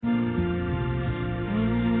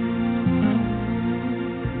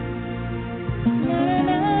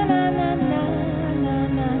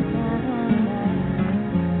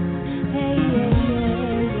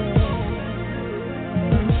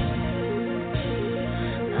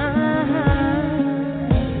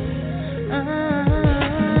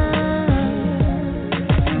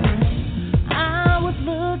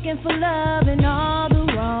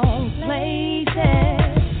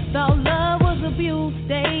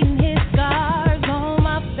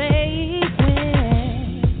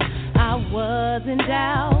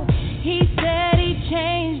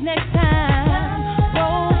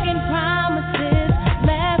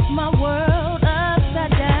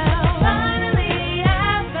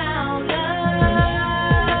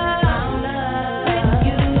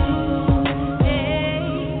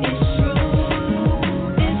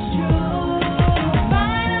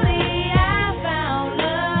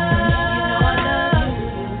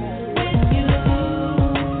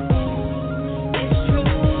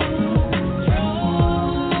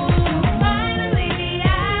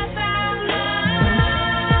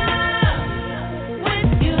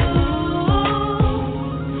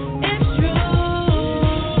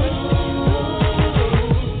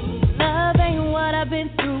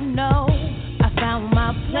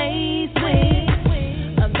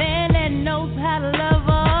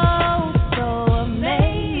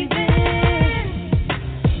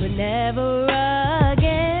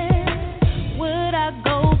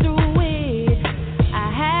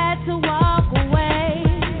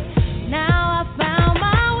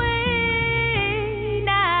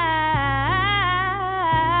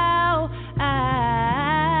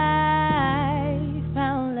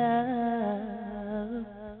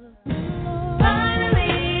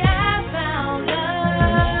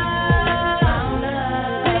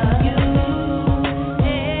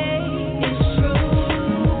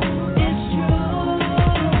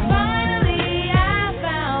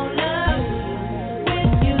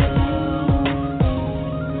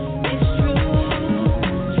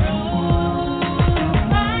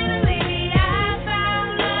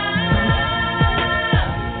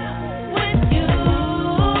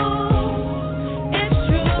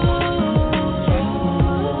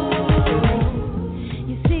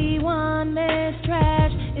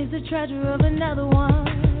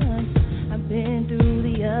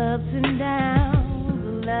ups and downs of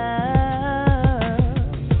love.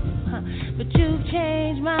 But you've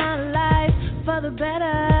changed my life for the better.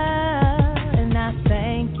 And I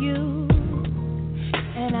thank you.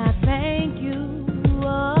 And I thank you. Oh,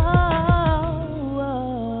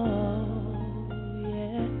 oh,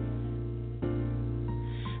 yeah.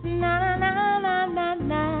 Na na na na na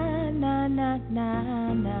na na na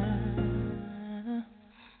na.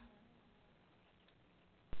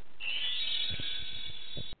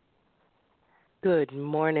 Good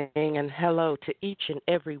morning and hello to each and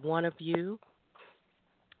every one of you.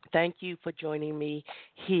 Thank you for joining me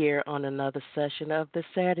here on another session of the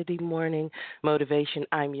Saturday Morning Motivation.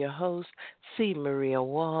 I'm your host, C. Maria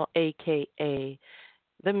Wall, a.k.a.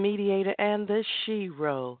 the mediator and the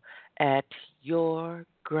shero at your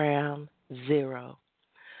ground zero.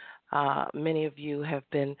 Many of you have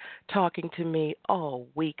been talking to me all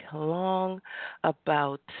week long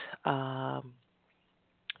about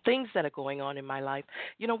things that are going on in my life.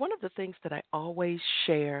 You know, one of the things that I always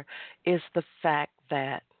share is the fact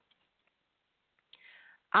that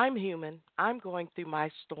I'm human. I'm going through my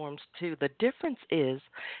storms too. The difference is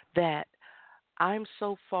that I'm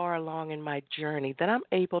so far along in my journey that I'm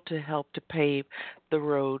able to help to pave the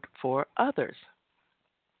road for others.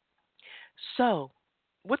 So,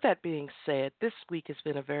 with that being said, this week has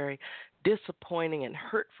been a very disappointing and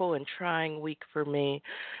hurtful and trying week for me.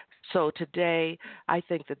 So today, I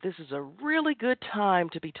think that this is a really good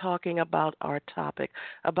time to be talking about our topic,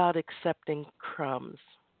 about accepting crumbs.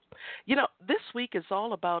 You know, this week is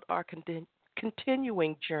all about our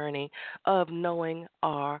continuing journey of knowing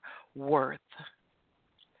our worth.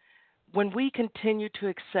 When we continue to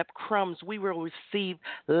accept crumbs, we will receive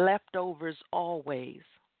leftovers always.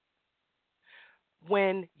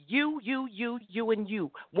 When and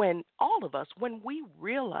you, when all of us, when we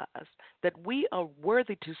realize that we are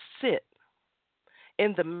worthy to sit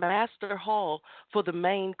in the master hall for the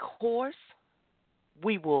main course,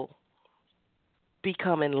 we will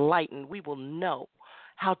become enlightened. We will know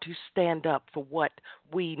how to stand up for what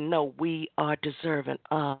we know we are deserving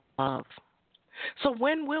of. So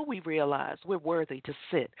when will we realize we're worthy to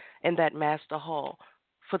sit in that master hall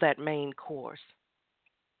for that main course?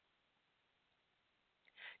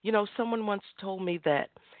 You know, someone once told me that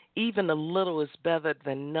even a little is better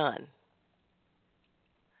than none.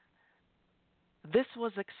 This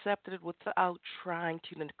was accepted without trying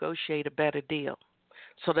to negotiate a better deal.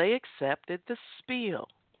 So they accepted the spiel.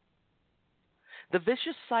 The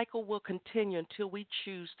vicious cycle will continue until we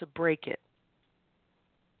choose to break it.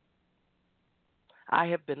 I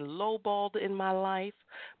have been lowballed in my life,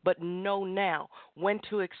 but know now when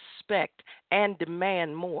to expect and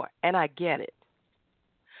demand more, and I get it.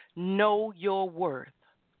 Know your worth.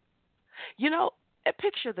 You know,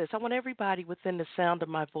 picture this. I want everybody within the sound of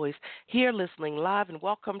my voice here listening live, and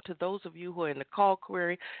welcome to those of you who are in the call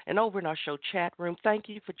query and over in our show chat room. Thank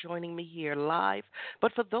you for joining me here live.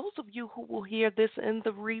 But for those of you who will hear this in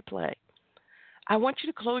the replay, I want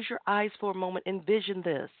you to close your eyes for a moment. Envision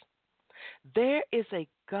this. There is a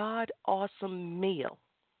God awesome meal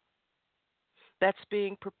that's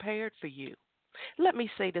being prepared for you. Let me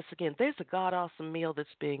say this again. There's a God awesome meal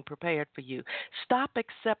that's being prepared for you. Stop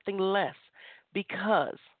accepting less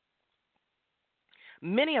because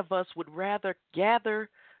many of us would rather gather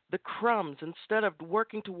the crumbs instead of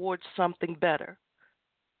working towards something better.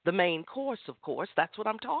 The main course, of course, that's what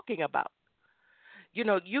I'm talking about. You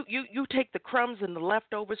know, you take the crumbs and the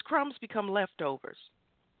leftovers, crumbs become leftovers.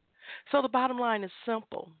 So the bottom line is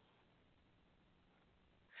simple.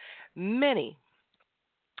 Many,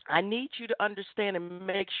 I need you to understand and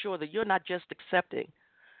make sure that you're not just accepting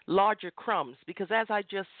larger crumbs because, as I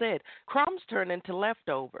just said, crumbs turn into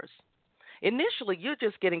leftovers. Initially, you're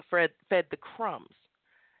just getting fed the crumbs,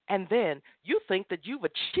 and then you think that you've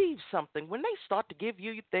achieved something when they start to give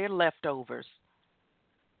you their leftovers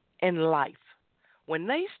in life. When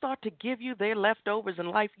they start to give you their leftovers in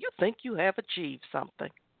life, you think you have achieved something.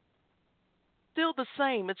 Still the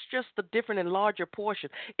same. It's just the different and larger portion.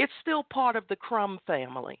 It's still part of the crumb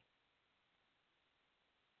family.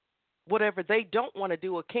 Whatever they don't want to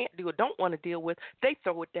do or can't do or don't want to deal with, they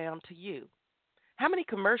throw it down to you. How many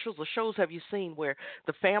commercials or shows have you seen where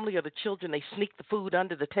the family or the children, they sneak the food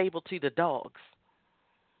under the table to the dogs?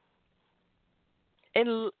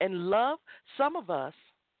 In love, some of us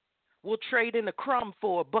will trade in a crumb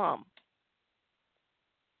for a bum.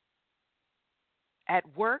 At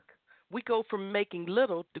work, we go from making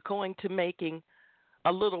little to going to making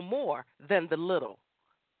a little more than the little.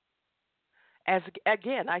 As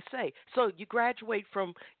again, I say, so you graduate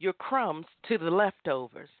from your crumbs to the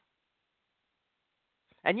leftovers.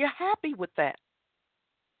 And you're happy with that.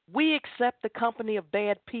 We accept the company of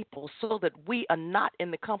bad people so that we are not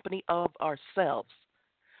in the company of ourselves.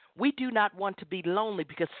 We do not want to be lonely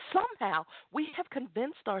because somehow we have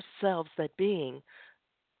convinced ourselves that being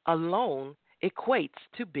alone equates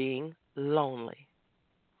to being lonely.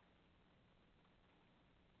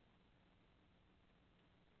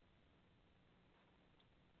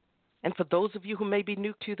 And for those of you who may be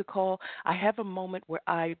new to the call, I have a moment where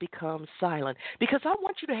I become silent because I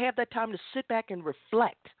want you to have that time to sit back and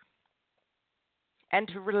reflect and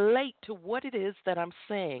to relate to what it is that I'm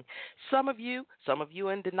saying. Some of you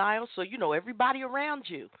are in denial, so you know everybody around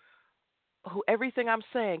you who everything I'm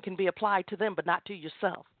saying can be applied to them but not to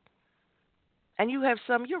yourself. And you have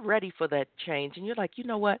some, you're ready for that change, and you're like, you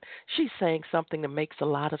know what? She's saying something that makes a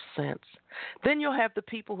lot of sense. Then you'll have the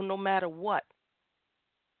people who, no matter what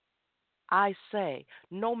I say,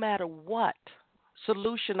 no matter what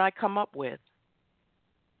solution I come up with,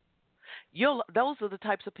 those are the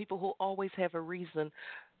types of people who always have a reason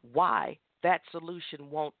why that solution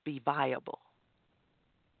won't be viable.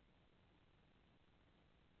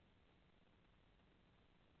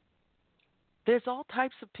 There's all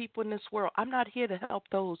types of people in this world. I'm not here to help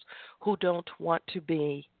those who don't want to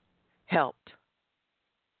be helped.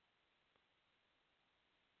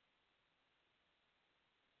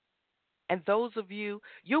 And those of you,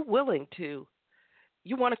 you're willing to,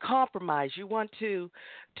 you want to compromise, you want to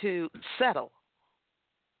settle.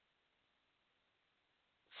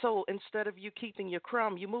 So instead of you keeping your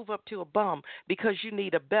crumb, you move up to a bum because you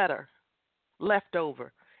need a better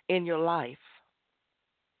leftover in your life.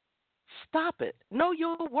 Stop it. Know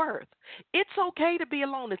your worth. It's okay to be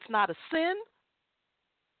alone. It's not a sin.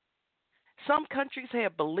 Some countries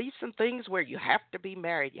have beliefs and things where you have to be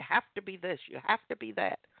married, you have to be this, you have to be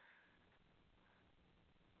that.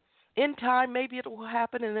 In time, maybe it will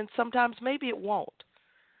happen, and then sometimes maybe it won't.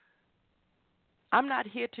 I'm not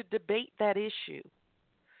here to debate that issue.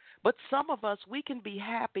 But some of us, we can be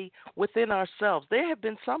happy within ourselves. There have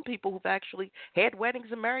been some people who've actually had weddings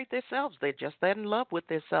and married themselves. They're just that in love with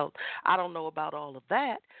themselves. I don't know about all of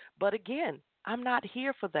that. But again, I'm not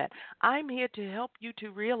here for that. I'm here to help you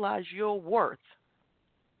to realize your worth.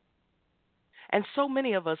 And so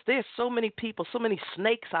many of us, there's so many people, so many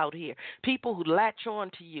snakes out here, people who latch on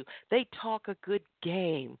to you. They talk a good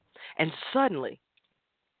game. And suddenly,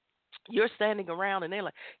 you're standing around and they're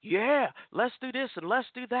like, yeah, let's do this and let's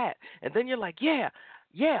do that. And then you're like, yeah,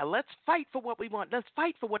 let's fight for what we want. Let's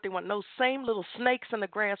fight for what they want. And those same little snakes in the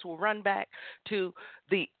grass will run back to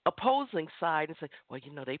the opposing side and say, well,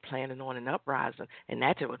 they planning on an uprising, and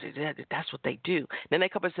that's what they do. Then they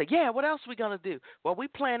come and say, yeah, what else are we going to do? Well, we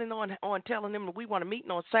planning on telling them that we want a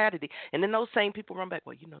meeting on Saturday. And then those same people run back,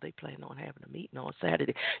 well, they planning on having a meeting on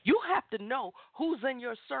Saturday. You have to know who's in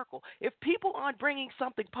your circle. If people aren't bringing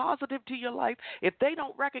something positive to your life, if they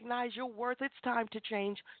don't recognize your worth, it's time to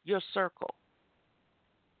change your circle.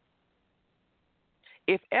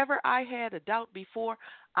 If ever I had a doubt before,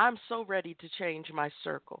 I'm so ready to change my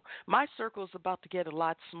circle. My circle is about to get a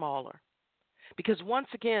lot smaller. Because once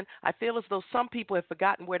again, I feel as though some people have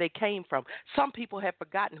forgotten where they came from. Some people have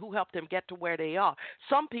forgotten who helped them get to where they are.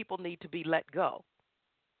 Some people need to be let go.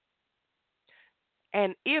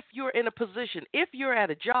 And if you're in a position, if you're at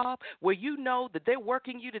a job where you know that they're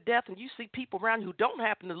working you to death and you see people around you who don't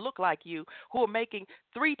happen to look like you, who are making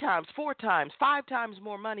 3 times, 4 times, 5 times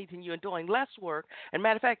more money than you and doing less work, and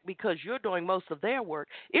matter of fact, because you're doing most of their work,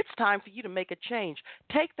 it's time for you to make a change.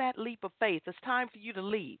 Take that leap of faith. It's time for you to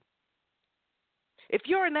lead. If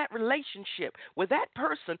you're in that relationship where that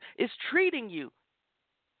person is treating you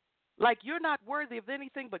like you're not worthy of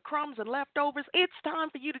anything but crumbs and leftovers, it's time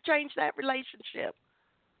for you to change that relationship.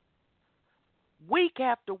 Week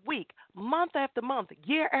after week, month after month,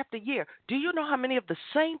 year after year, do you know how many of the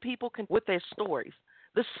same people can with their stories?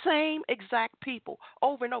 The same exact people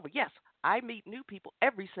over and over. Yes, I meet new people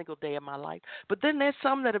every single day of my life, but then there's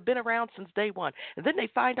some that have been around since day one, and then they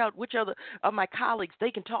find out which other of my colleagues they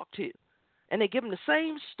can talk to, and they give them the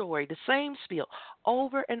same story, the same spiel,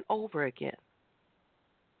 over and over again.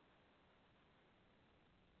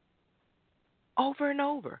 Over and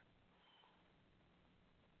over.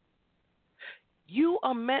 You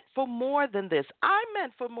are meant for more than this. I'm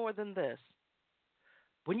meant for more than this.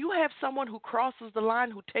 When you have someone who crosses the line,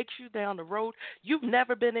 who takes you down the road you've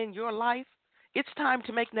never been in your life, it's time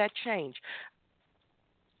to make that change.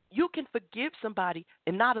 You can forgive somebody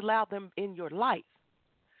and not allow them in your life.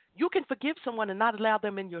 You can forgive someone and not allow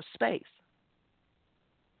them in your space.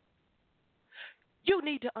 You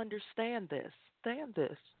need to understand this. Understand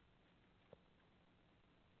this.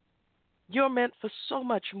 You're meant for so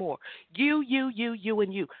much more. You,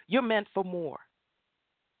 and you. You're meant for more.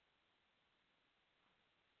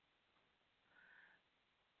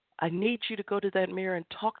 I need you to go to that mirror and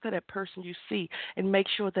talk to that person you see and make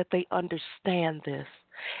sure that they understand this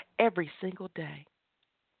every single day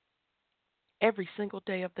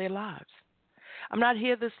of their lives. I'm not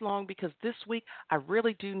here this long because this week I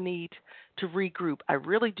really do need to regroup. I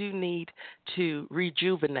really do need to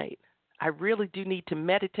rejuvenate. I really do need to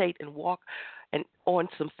meditate and walk and on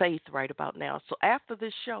some faith right about now. So after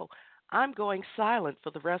this show, I'm going silent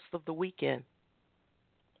for the rest of the weekend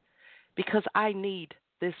because I need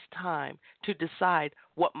this time to decide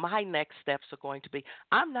what my next steps are going to be.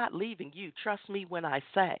 I'm not leaving you. Trust me when I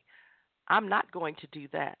say I'm not going to do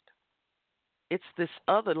that. It's this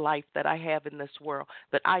other life that I have in this world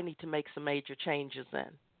that I need to make some major changes in.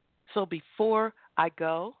 So before I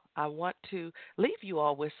go, I want to leave you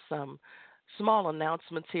all with some small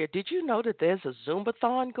announcements here. Did you know that there's a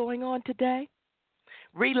Zumbathon going on today?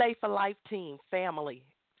 Relay for Life Team Family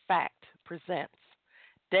Fact presents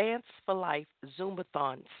Dance for Life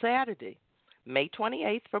Zumbathon Saturday, May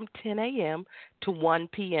 28th from 10 a.m. to 1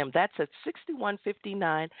 p.m. That's at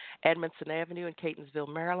 6159 Edmondson Avenue in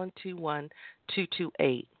Catonsville, Maryland,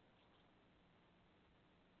 21228.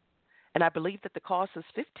 And I believe that the cost is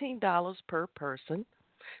 $15 per person.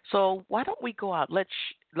 So why don't we go out? Let's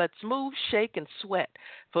move, shake, and sweat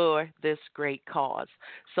for this great cause.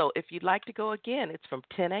 So if you'd like to go again, it's from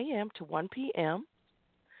 10 a.m. to 1 p.m.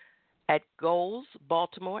 at Goals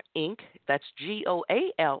Baltimore Inc. That's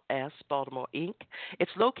GOALS Baltimore Inc.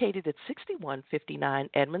 It's located at 6159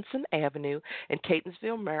 Edmondson Avenue in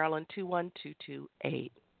Catonsville, Maryland,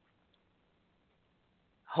 21228.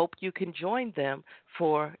 Hope you can join them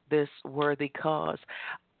for this worthy cause.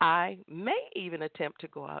 I may even attempt to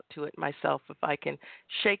go out to it myself if I can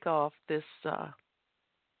shake off this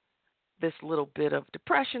little bit of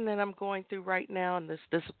depression that I'm going through right now and this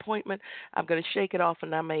disappointment. I'm going to shake it off,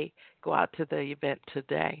 and I may go out to the event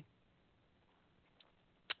today.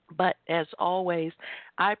 But as always,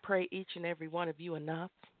 I pray each and every one of you enough.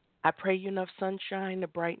 I pray you enough sunshine to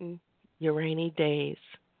brighten your rainy days.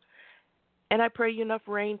 And I pray you enough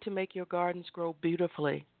rain to make your gardens grow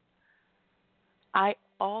beautifully. I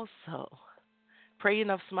also pray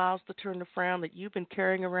enough smiles to turn the frown that you've been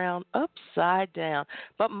carrying around upside down.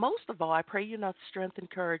 But most of all, I pray you enough strength and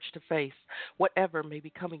courage to face whatever may be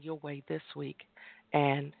coming your way this week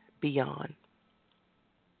and beyond.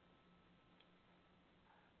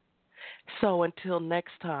 So until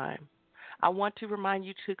next time, I want to remind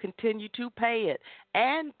you to continue to pay it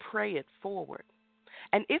and pray it forward.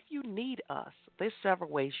 And if you need us, there's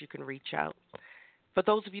several ways you can reach out. For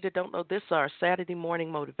those of you that don't know, this is our Saturday morning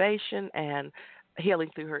motivation and Healing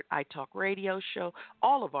Through Hurt iTalk radio show.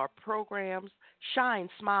 All of our programs, Shine,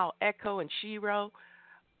 Smile, Echo, and Shiro,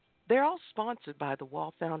 they're all sponsored by the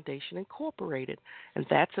Wall Foundation Incorporated. And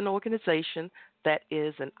that's an organization that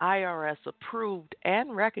is an IRS-approved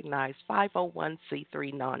and recognized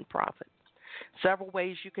 501c3 nonprofit. Several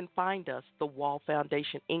ways you can find us. The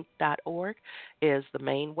wallfoundationinc.org is the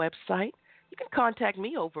main website. You can contact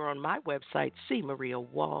me over on my website,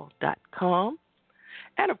 cmariawall.com.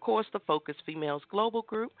 And, of course, the Focus Females Global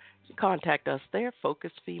Group. You can contact us there,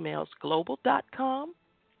 focusfemalesglobal.com.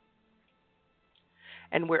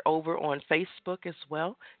 And we're over on Facebook as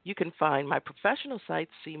well. You can find my professional site,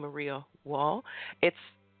 C. Maria Wall. It's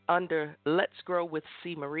under Let's Grow with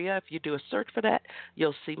C. Maria. If you do a search for that,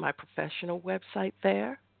 you'll see my professional website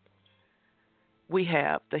there. We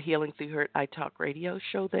have the Healing Through Hurt iTalk radio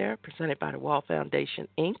show there, presented by the Wall Foundation,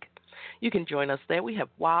 Inc. You can join us there. We have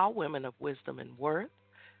Wow Women of Wisdom and Worth.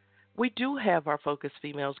 We do have our Focus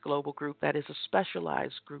Females Global Group. That is a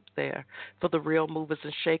specialized group there for the real movers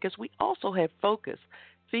and shakers. We also have Focus,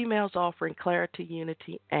 Females Offering Clarity,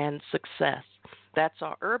 Unity, and Success. That's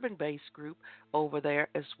our urban-based group over there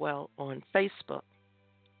as well on Facebook.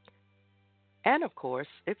 And, of course,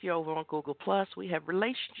 if you're over on Google+, we have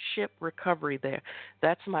Relationship Recovery there.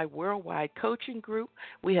 That's my worldwide coaching group.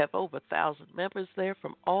 We have over 1,000 members there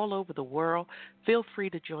from all over the world. Feel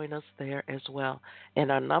free to join us there as well.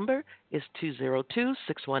 And our number is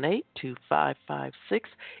 202-618-2556.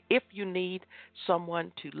 If you need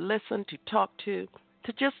someone to listen, to talk to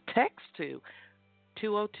just text to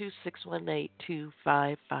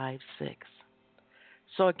 202-618-2556.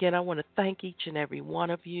 So, again, I want to thank each and every one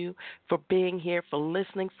of you for being here, for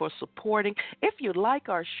listening, for supporting. If you like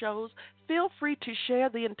our shows, feel free to share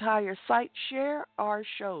the entire site. Share our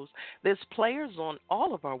shows. There's players on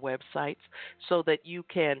all of our websites so that you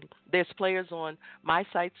can – there's players on my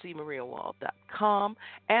site, cmariawall.com,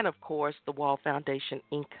 and, of course, the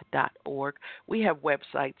wallfoundationinc.org. We have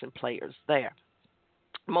websites and players there.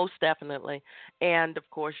 Most definitely. And of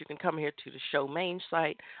course, you can come here to the show main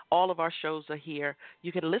site. All of our shows are here.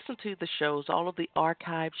 You can listen to the shows, all of the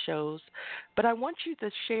archive shows. But I want you to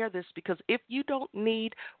share this because if you don't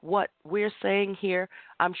need what we're saying here,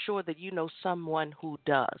 I'm sure that you know someone who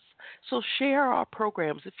does. So share our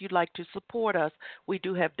programs if you'd like to support us. We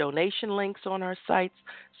do have donation links on our sites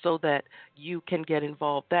so that you can get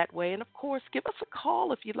involved that way. And of course, give us a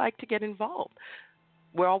call if you'd like to get involved.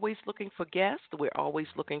 We're always looking for guests. We're always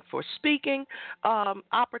looking for speaking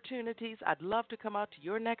opportunities. I'd love to come out to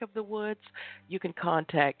your neck of the woods. You can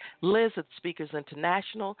contact Liz at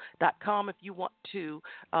speakersinternational.com if you want to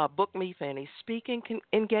book me for any speaking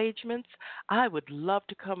engagements. I would love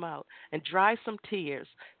to come out and dry some tears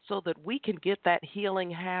so that we can get that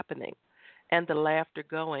healing happening and the laughter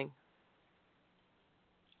going,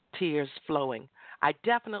 tears flowing. I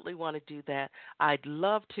definitely want to do that. I'd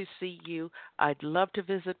love to see you. I'd love to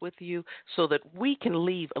visit with you so that we can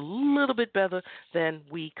leave a little bit better than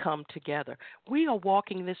we come together. We are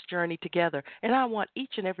walking this journey together, and I want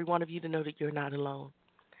each and every one of you to know that you're not alone.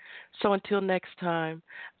 So until next time,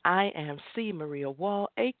 I am C. Maria Wall,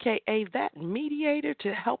 a.k.a. that mediator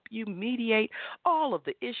to help you mediate all of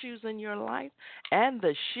the issues in your life and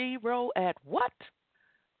the shero at what?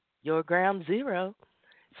 Your ground zero.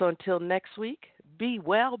 So until next week, be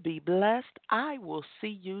well, be blessed. I will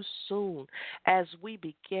see you soon. As we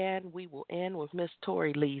begin, we will end with Miss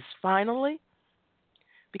Tori Lee's Finally.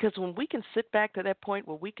 Because when we can sit back to that point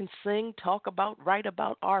where we can sing, talk about, write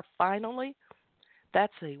about our finally,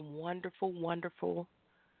 that's a wonderful, wonderful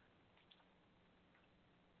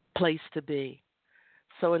place to be.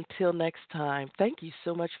 So until next time, thank you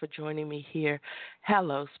so much for joining me here.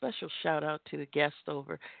 Hello, special shout out to the guests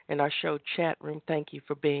over in our show chat room. Thank you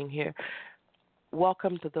for being here.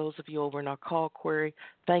 Welcome to those of you over in our call query.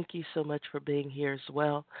 Thank you so much for being here as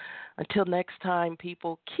well. Until next time,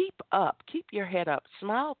 people, keep up. Keep your head up.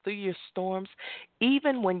 Smile through your storms,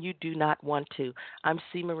 even when you do not want to. I'm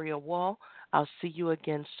C. Maria Wall. I'll see you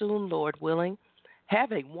again soon, Lord willing.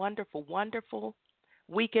 Have a wonderful, wonderful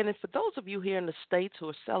weekend. And for those of you here in the States who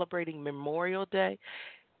are celebrating Memorial Day,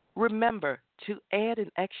 remember to add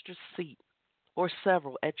an extra seat or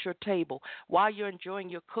several at your table while you're enjoying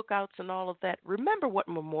your cookouts and all of that. Remember what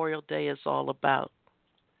Memorial Day is all about.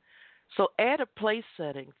 So add a place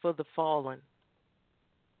setting for the fallen.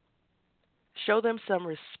 Show them some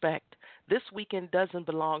respect. This weekend doesn't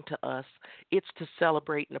belong to us. It's to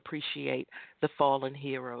celebrate and appreciate the fallen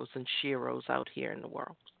heroes and sheroes out here in the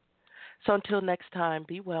world. So until next time,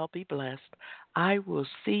 be well, be blessed. I will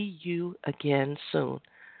see you again soon.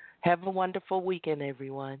 Have a wonderful weekend,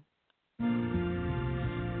 everyone.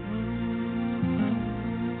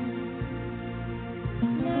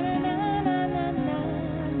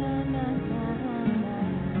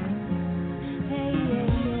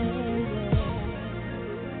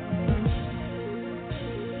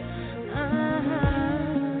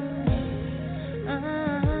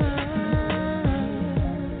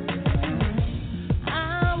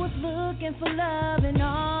 For love in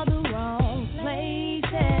all the wrong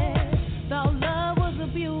places. Thought love was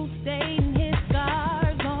abuse, stating his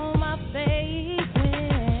scars on my face.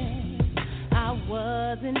 When I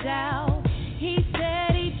was in doubt, he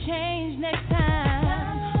said he'd change next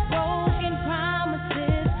time. Broken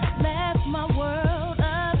promises left my world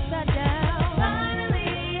upside down.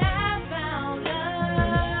 Finally I found love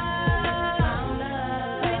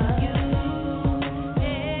with you.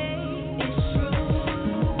 Hey, it's true.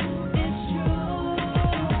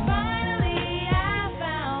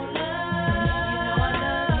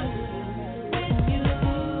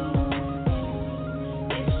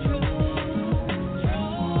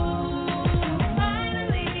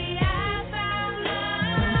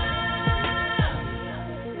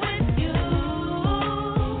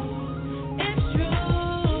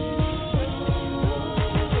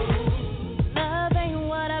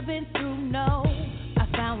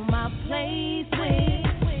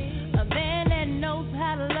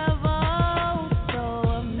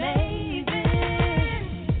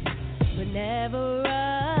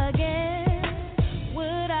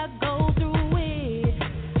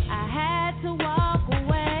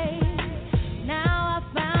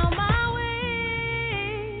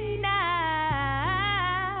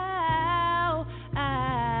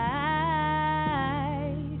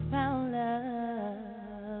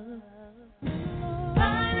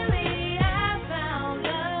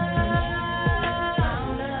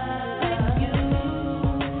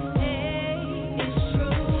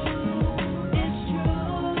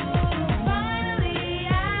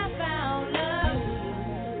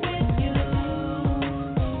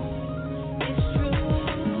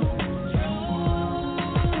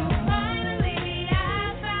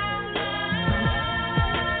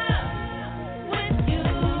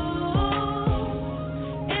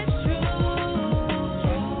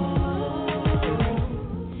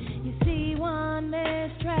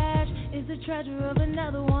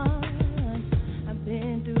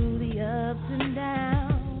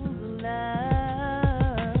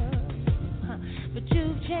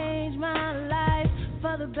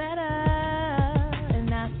 better.